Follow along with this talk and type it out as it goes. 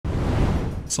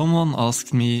Someone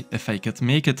asked me if I could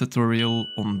make a tutorial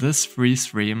on this freeze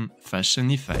frame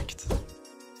fashion effect.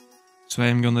 So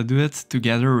I'm gonna do it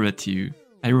together with you.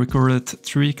 I recorded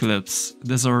 3 clips,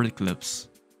 these are the clips.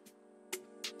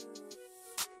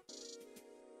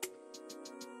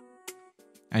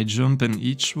 I jump in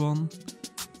each one,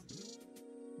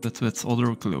 but with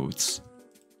other clothes.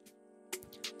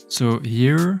 So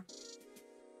here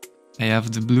I have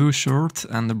the blue shirt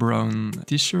and the brown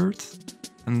t-shirt.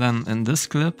 And then in this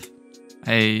clip,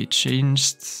 I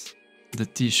changed the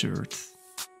t-shirt.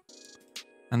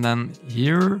 And then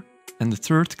here, in the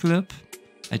third clip,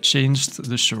 I changed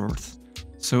the shirt.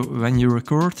 So when you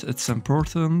record, it's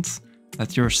important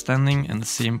that you're standing in the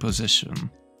same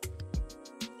position.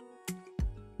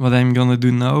 What I'm gonna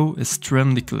do now is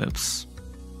trim the clips.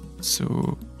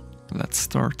 So let's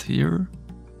start here.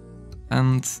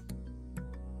 And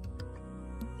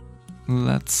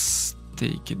let's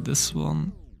take this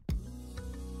one.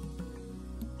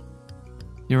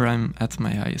 Here I'm at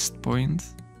my highest point,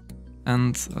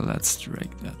 and let's drag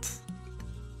that.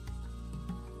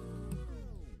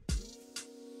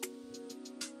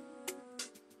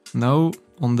 Now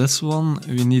on this one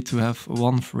we need to have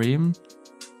 1 frame,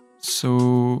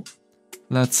 so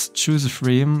let's choose a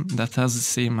frame that has the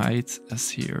same height as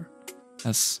here,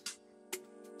 as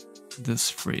this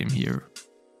frame here.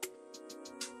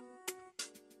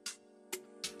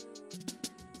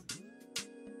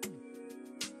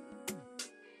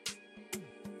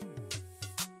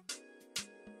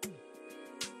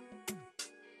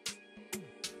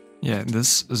 Yeah,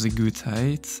 this is a good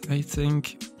height, I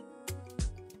think.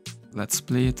 Let's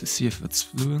play it to see if it's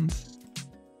fluent.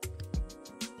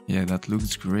 Yeah, that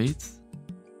looks great.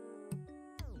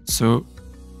 So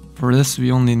for this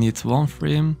we only need 1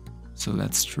 frame, so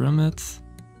let's trim it.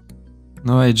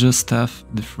 Now I just have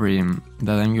the frame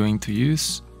that I'm going to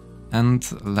use, and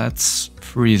let's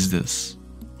freeze this.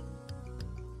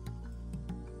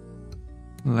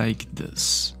 Like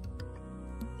this.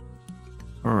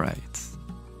 Alright.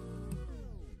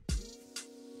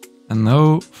 And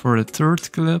now for the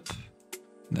third clip,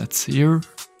 that's here.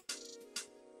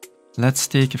 Let's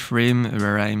take a frame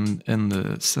where I'm in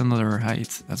the similar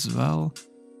height as well.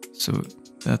 So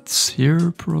that's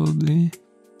here probably.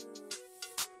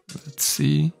 Let's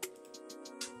see.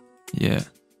 Yeah.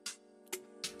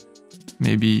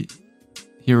 Maybe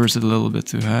here is a little bit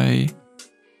too high.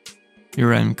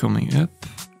 Here I'm coming up,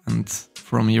 and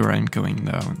from here I'm coming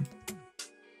down.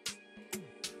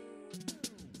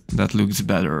 That looks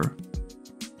better.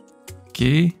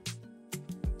 Okay.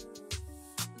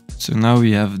 So now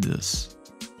we have this.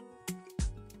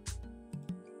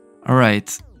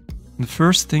 Alright. The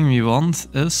first thing we want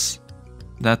is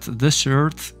that this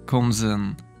shirt comes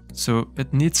in. So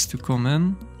it needs to come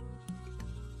in.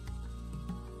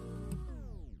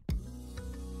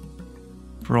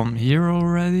 From here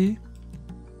already.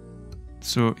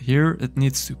 So here it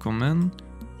needs to come in.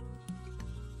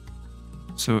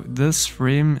 So this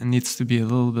frame needs to be a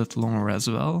little bit longer as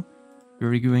well.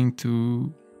 We're going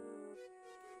to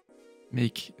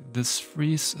make this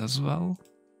freeze as well.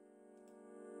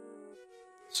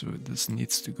 So this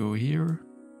needs to go here.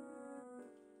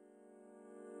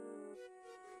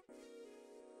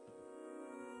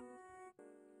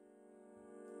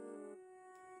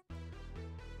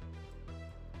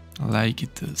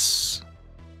 Like this.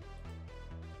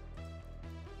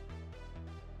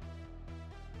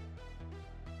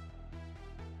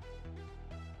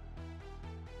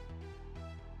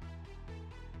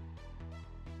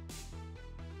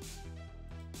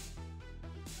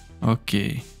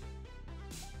 Okay.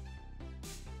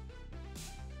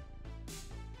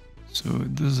 So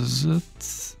this is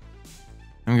it.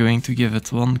 I'm going to give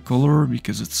it 1 color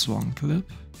because it's 1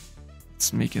 clip.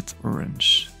 Let's make it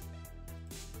orange.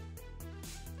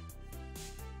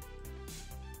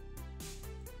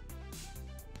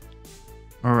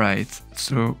 Alright,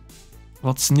 so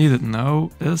what's needed now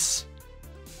is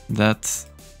that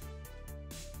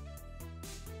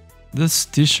this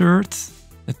t-shirt,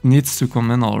 it needs to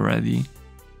come in already.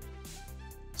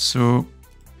 So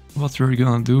what we're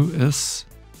gonna do is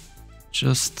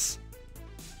just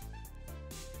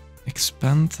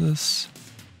expand this.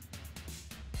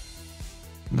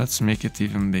 Let's make it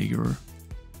even bigger.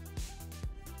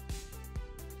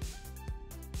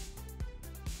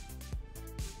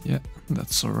 Yeah,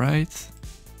 that's alright.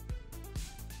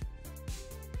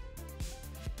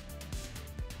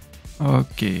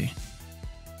 Okay.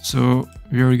 So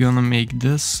we're gonna make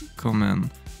this come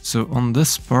in. So on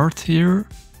this part here,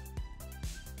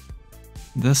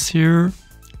 this here,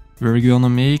 we're gonna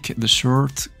make the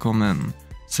short come in.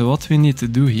 So what we need to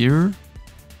do here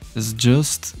is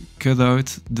just cut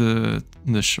out the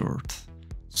short.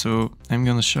 So I'm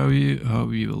gonna show you how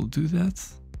we will do that.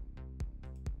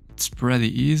 It's pretty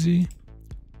easy.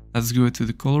 Let's go to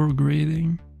the color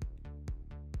grading.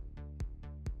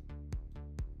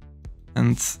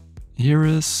 And here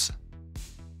is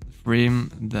the frame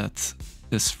that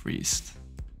is freezed.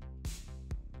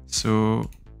 So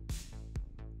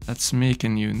let's make a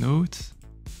new node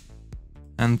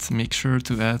and make sure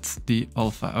to add the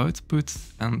alpha output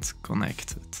and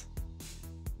connect it.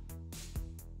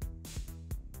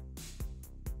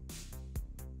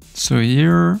 So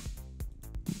here,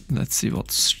 let's see what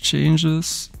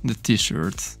changes. The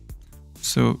t-shirt.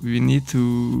 So we need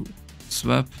to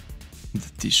swap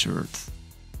the t-shirt.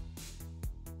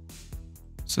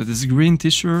 So this green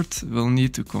t-shirt will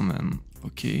need to come in.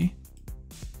 Okay.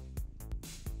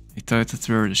 I thought it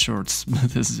were the shorts,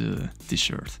 but it's the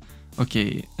t-shirt.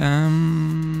 Okay,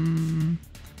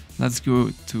 let's go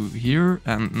to here,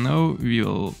 and now we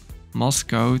will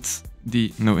mask out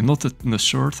the, no, not the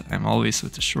short, I'm always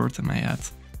with the short in my head,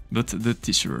 but the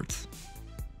t-shirt.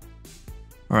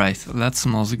 Alright, let's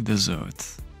mask this out.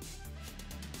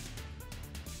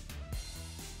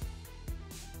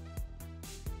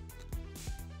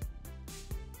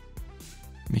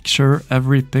 Make sure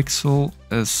every pixel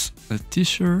is a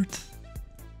t-shirt.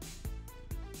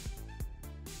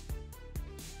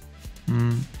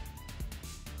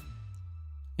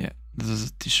 Yeah, this is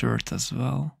a t-shirt as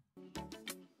well.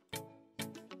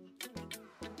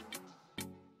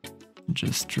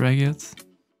 Just drag it.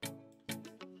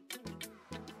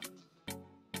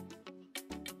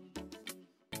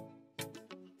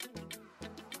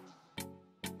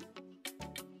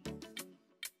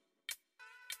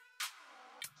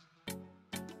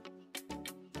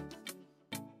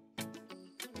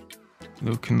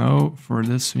 Look, now for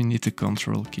this we need the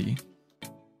control key.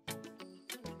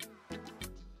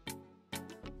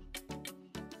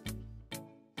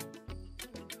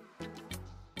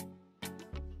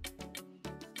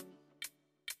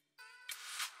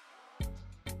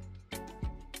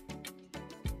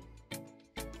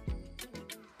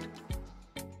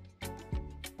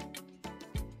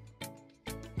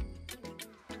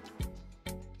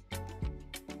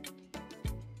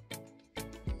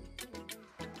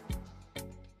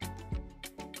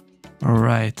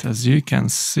 Alright, as you can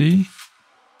see,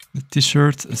 the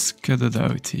t-shirt is cut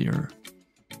out here.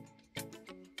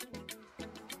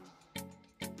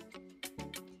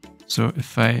 So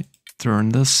if I turn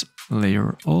this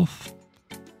layer off,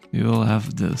 you will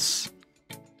have this.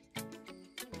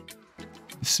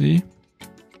 You see?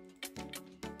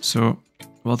 So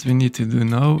what we need to do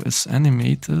now is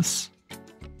animate this.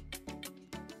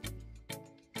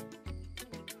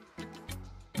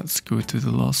 Let's go to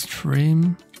the last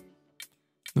frame.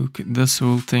 Look, this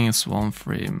whole thing is one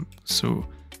frame, so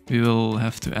we will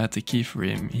have to add a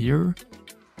keyframe here,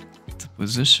 the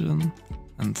position,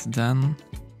 and then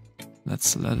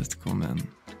let's let it come in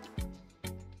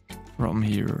from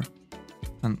here.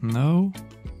 And now,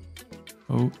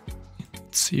 oh,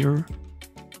 it's here.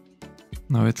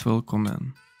 Now it will come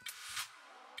in.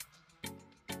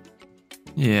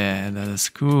 Yeah, that is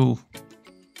cool.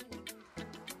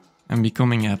 I'm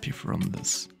becoming happy from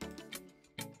this.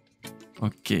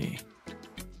 Okay.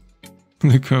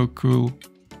 Look how cool.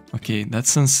 Okay,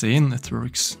 that's insane. It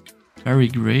works very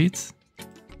great.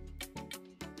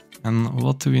 And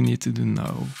what do we need to do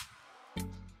now?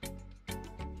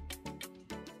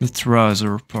 The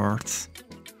trouser part.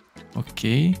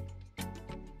 Okay.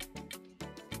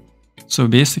 So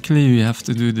basically we have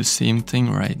to do the same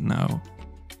thing right now.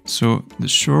 So the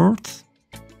short.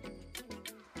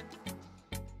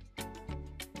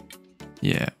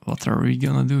 Yeah, what are we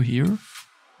gonna do here?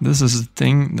 This is the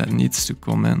thing that needs to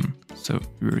come in. So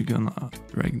we're gonna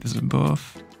drag this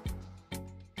above.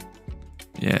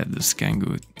 Yeah, this can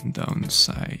go down the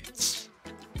sides.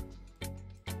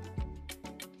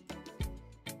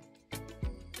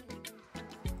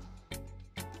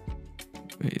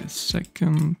 Wait a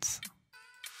second.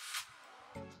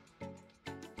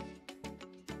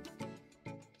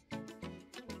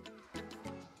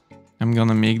 I'm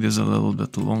gonna make this a little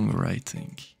bit longer, I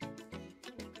think.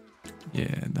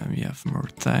 Yeah, then we have more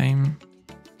time.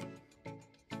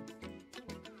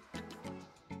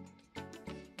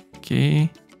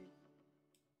 Okay.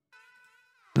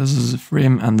 This is a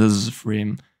frame and this is a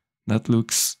frame. That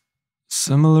looks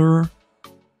similar.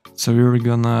 So we're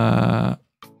gonna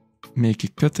make a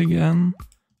cut again.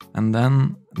 And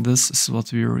then this is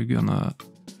what we're gonna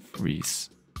freeze.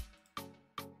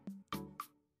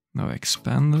 Now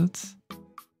expand it.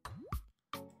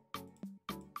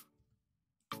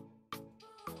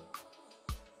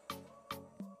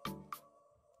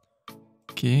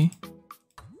 Okay.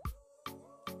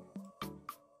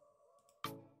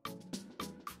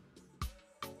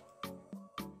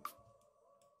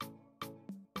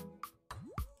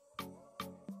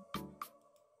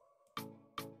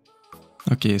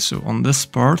 Okay, so on this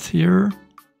part here,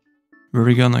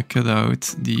 we're gonna cut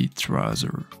out the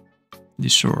trouser, the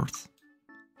short.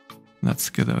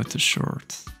 Let's cut out the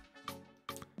short.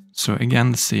 So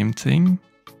again, the same thing.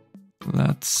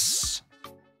 Let's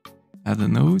add a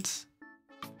node,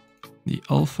 the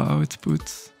alpha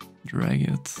output, drag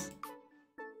it,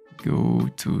 go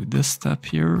to this tab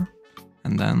here,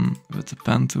 and then with the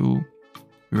pen tool,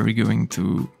 we're going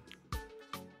to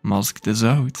mask this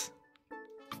out.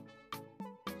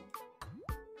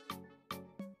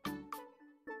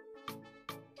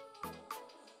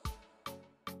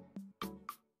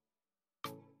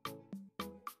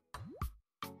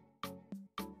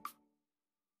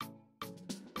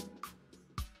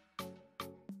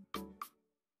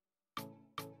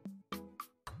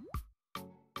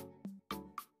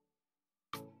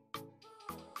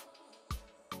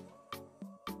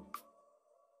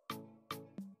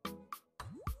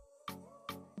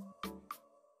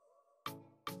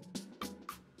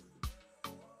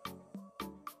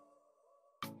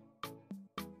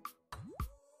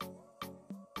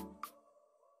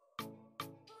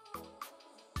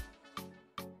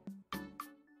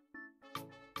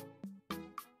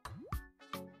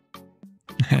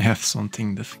 I have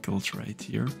something difficult right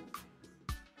here.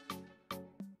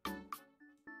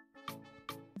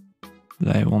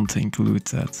 But I won't include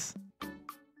that.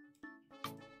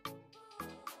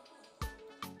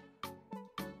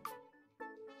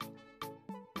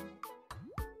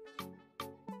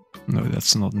 No,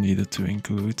 that's not needed to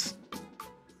include.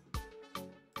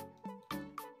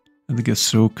 It gets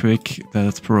so quick that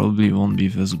it probably won't be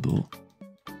visible.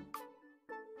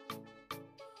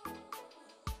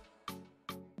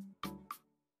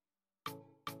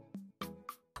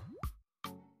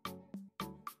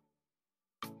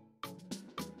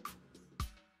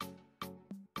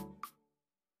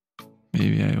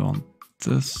 Maybe I want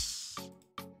this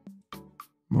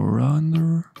more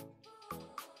under.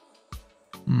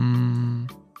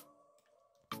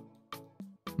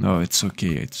 No, it's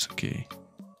okay, it's okay.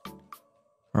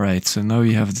 Alright, so now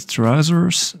we have the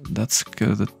trousers. Let's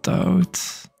cut it out.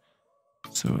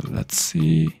 So let's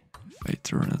see if I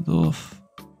turn it off.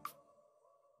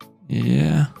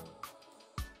 Yeah.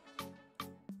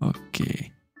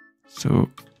 Okay. So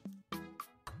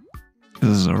this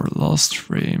is our last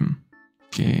frame.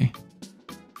 Okay.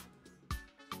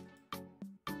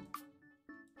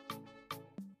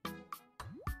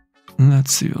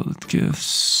 Let's see what it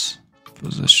gives.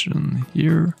 Position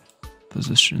here,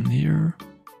 position here.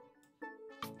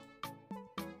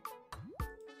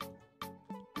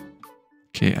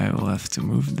 Okay, I will have to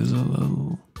move this a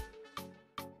little.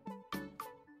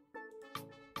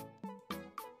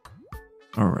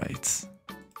 All right.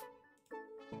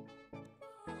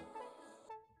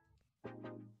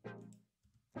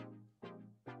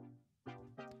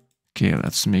 Okay,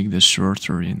 let's make this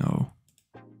shorter, you know.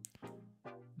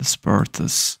 This part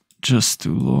is just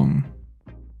too long.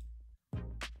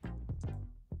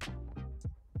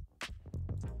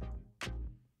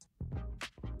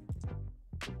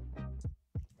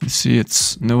 You see,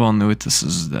 no one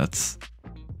notices that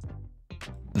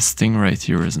this thing right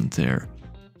here isn't there.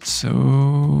 So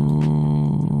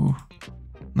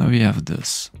now we have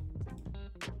this.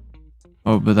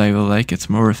 Oh, but I will like it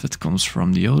more if it comes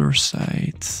from the other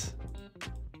side.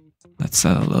 Let's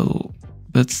add a little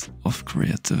bit of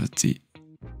creativity.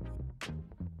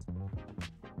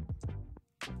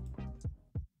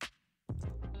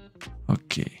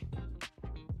 Okay.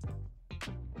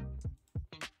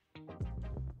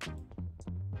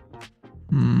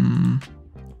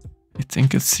 I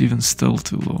think it's even still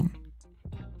too long.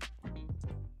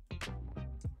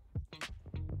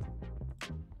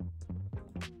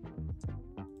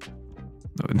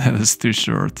 No, that is too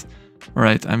short.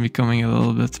 Alright, I'm becoming a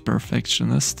little bit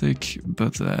perfectionistic,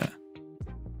 but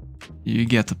you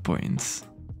get the point.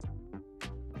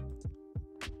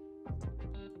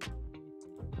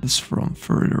 This from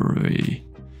further away.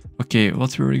 Okay,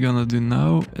 what we're gonna do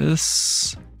now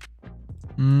is...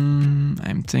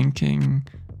 I'm thinking...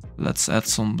 Let's add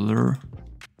some blur.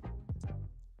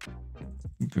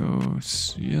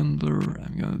 Gaussian blur.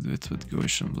 I'm gonna do it with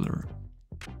Gaussian blur.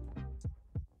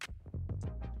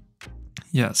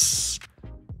 Yes.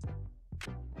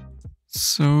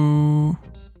 So...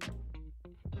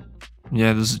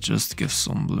 yeah, this just gives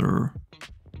some blur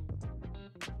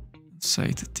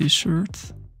inside the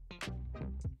t-shirt.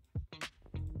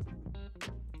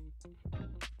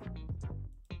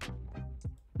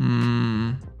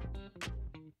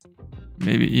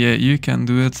 maybe, yeah, you can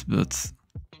do it, but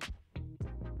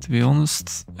to be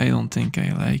honest, I don't think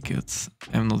I like it.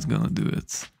 I'm not gonna do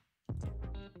it.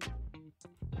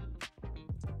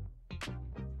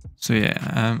 So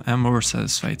yeah, I'm more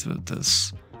satisfied with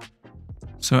this.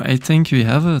 So I think we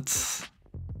have it.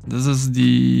 This is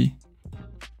the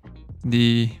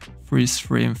freeze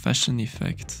frame fashion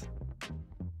effect.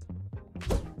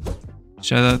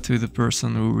 Shout out to the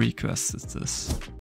person who requested this.